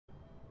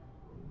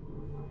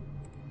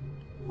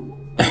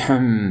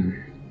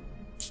Good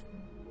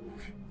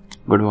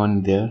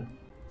morning there.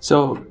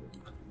 So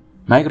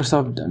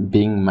Microsoft,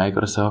 being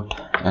Microsoft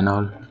and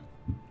all,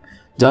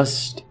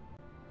 just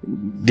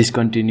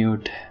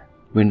discontinued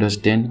Windows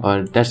 10,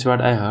 or that's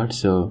what I heard.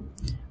 So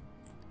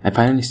I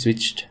finally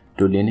switched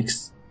to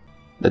Linux.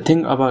 The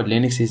thing about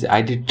Linux is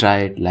I did try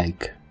it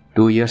like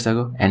 2 years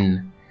ago,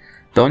 and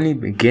the only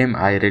game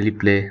I really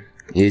play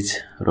is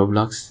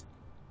Roblox,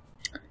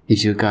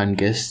 if you can't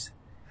guess.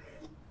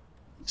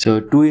 So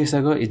 2 years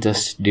ago it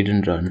just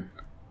didn't run,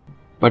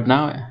 but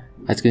now,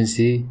 as you can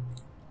see,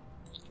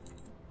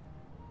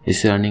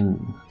 it's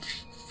running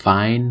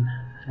fine,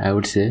 I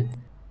would say,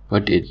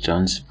 but it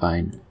runs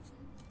fine.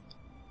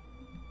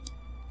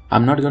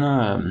 I'm not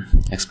gonna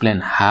explain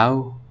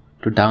how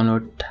to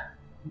download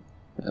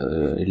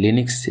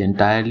Linux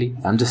entirely.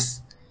 I'm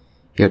just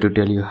here to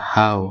tell you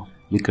how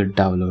we could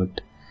download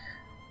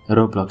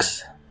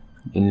Roblox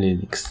in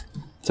Linux.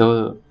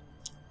 So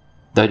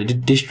the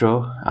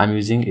distro I'm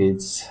using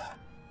is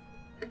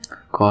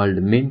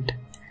called Mint.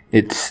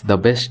 It's the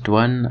best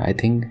one, I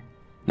think.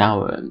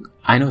 Now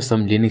I know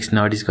some Linux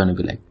nerd is gonna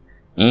be like,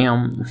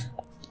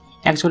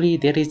 actually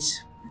there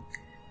is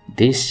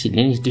this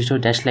Linux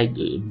distro that's like,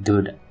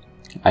 dude,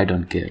 I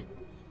don't care.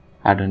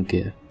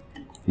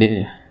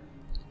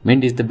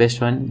 Mint is the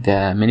best one.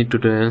 There are many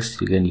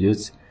tutorials you can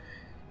use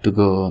to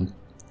go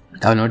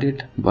download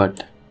it,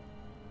 but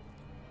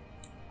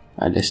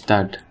let's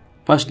start.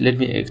 First, let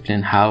me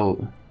explain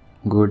how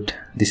good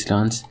this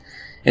runs.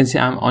 And see,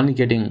 I'm only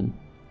getting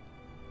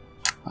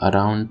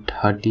around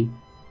 30-40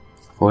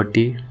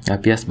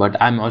 FPS, but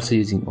I'm also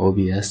using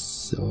OBS,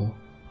 so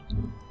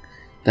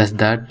that's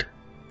that.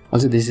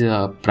 Also, this is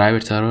a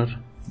private server,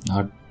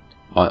 not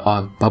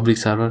a public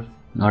server,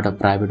 not a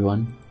private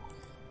one.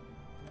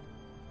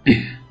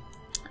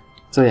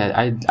 So yeah,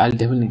 I'll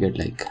definitely get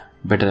like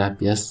better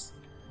FPS,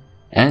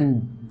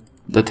 and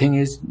the thing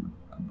is,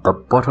 the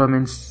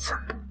performance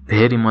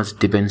very much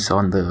depends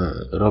on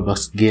the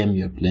Roblox game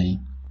you're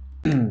playing.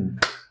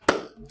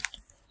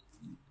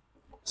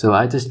 So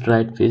I just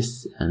tried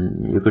Fizz,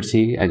 and you could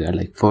see I got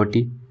like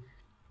 40.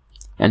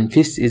 And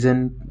Fizz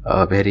isn't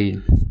a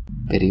very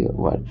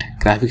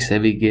graphics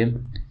heavy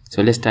game.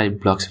 So let's try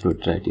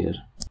Bloxfruit right here.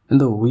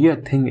 And the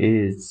weird thing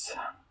is,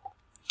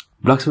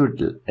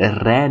 Bloxfruit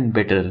ran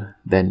better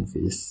than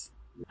Fizz.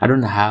 I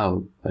don't know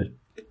how, but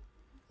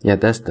yeah,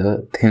 that's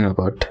the thing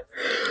about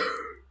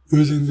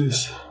using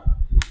this.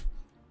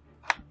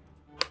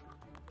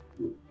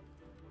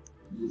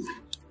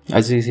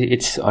 As you see,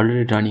 it's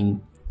already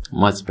running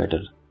much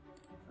better.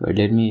 But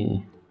let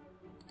me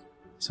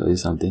show you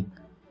something.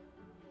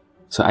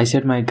 So I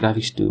set my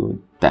graphics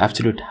to the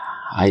absolute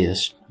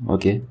highest,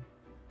 okay?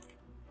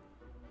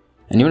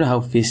 And you know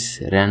how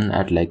Fizz ran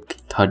at like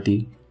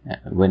 30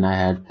 when I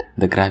had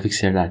the graphics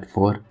set at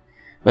 4?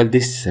 Well,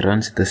 this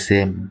runs the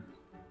same.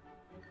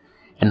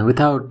 And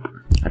without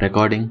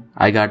recording,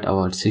 I got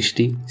about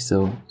 60,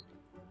 so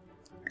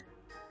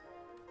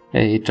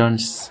hey, it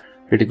runs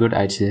pretty good,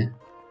 I'd say.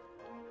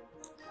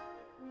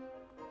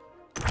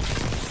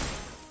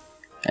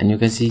 And you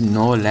can see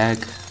no lag.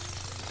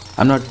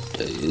 I'm not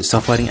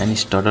suffering any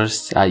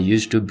stutters I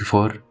used to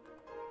before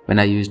when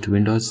I used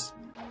Windows.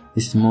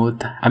 It's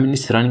smooth. I mean,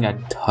 it's running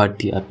at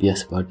 30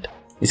 FPS, but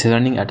it's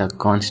running at a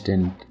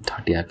constant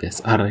 30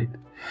 FPS. Alright,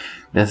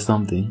 that's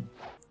something.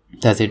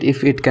 That's it.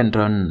 If it can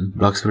run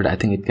Bloxfruit, I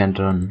think it can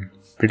run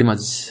pretty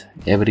much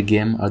every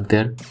game out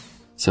there.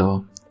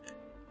 So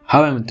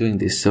how am I doing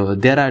this? So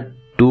there are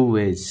two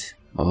ways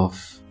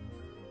of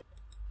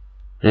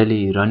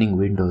really running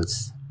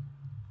Windows,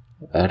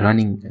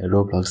 running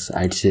Roblox,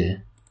 I'd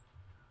say.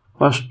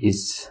 First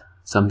is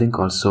something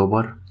called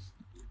Sober.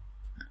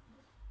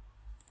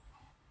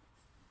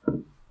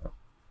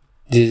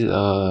 This is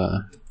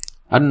I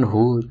don't know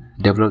who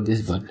developed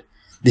this, but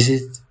this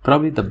is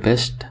probably the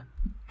best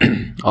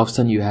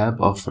option you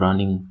have of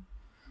running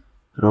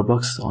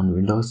Roblox on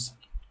Windows.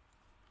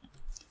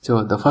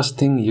 So the first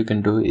thing you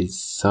can do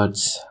is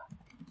search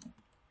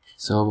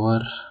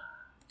Sober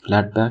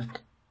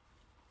flatpak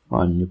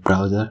on your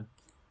browser.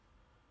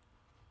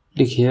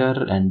 Click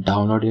here and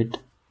download it,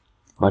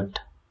 but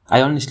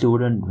I honestly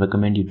wouldn't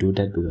recommend you do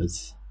that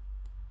because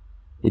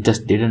it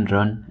just didn't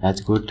run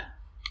as good.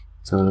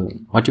 So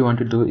what you want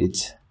to do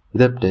is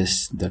either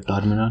press the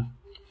terminal,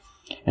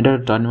 enter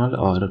the terminal,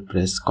 or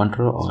press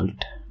Ctrl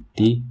Alt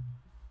T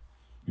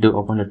to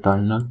open the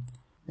terminal.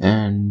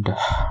 And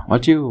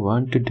what you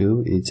want to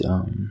do is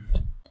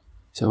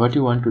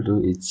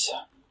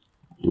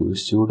do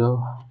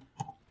sudo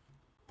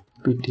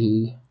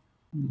pt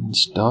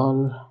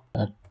install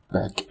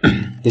flatpak.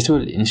 This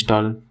will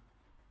install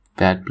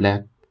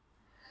flatpak,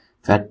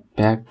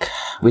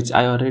 which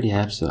I already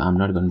have, so I'm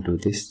not going to do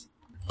this.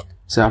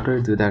 So after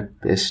you do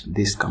that, paste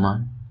this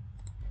command.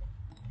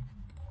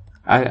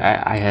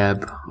 I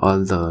have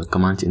all the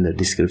commands in the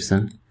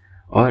description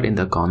or in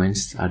the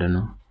comments, I don't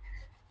know.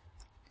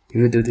 If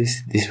you do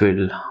this, this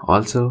will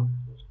also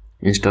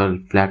install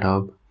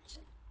flathub.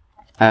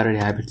 I already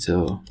have it,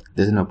 so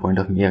there's no point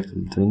of me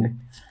actually doing it.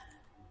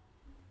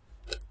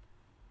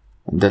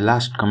 The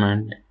last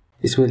command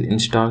this will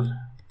install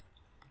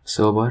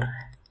Sober,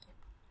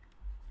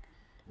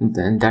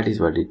 then that is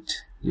what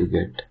you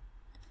get.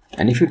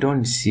 And if you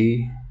don't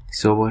see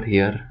Sober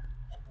here,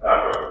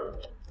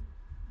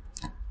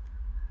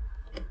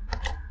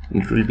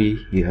 it will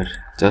be here.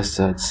 Just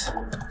search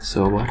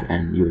Sober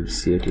and you will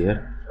see it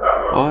here,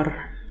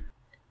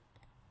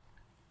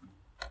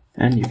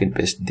 and you can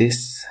paste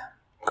this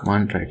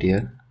command right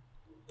here.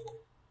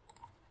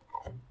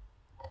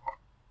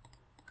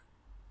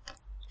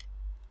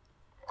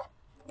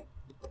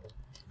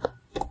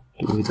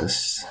 Do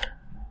this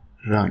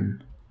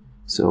run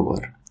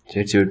Sober, so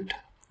it should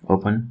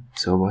open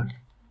Sober,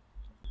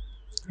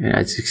 and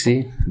as you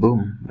see,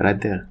 boom, right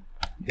there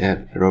you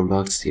have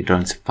Roblox. It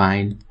runs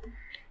fine,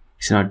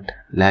 it's not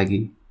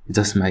laggy, it's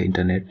just my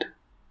internet.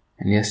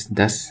 And yes,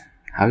 that's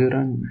how you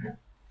run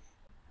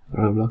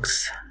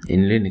Roblox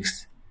in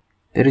Linux.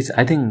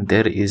 I think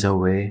there is a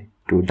way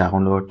to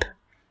download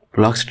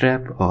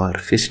Blockstrap or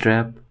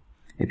Fishtrap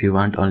if you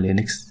want on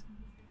Linux.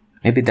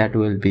 Maybe that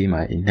will be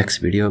my next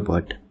video,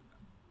 but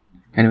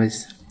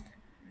anyways,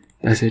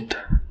 that's it.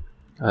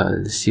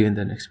 I'll see you in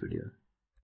the next video.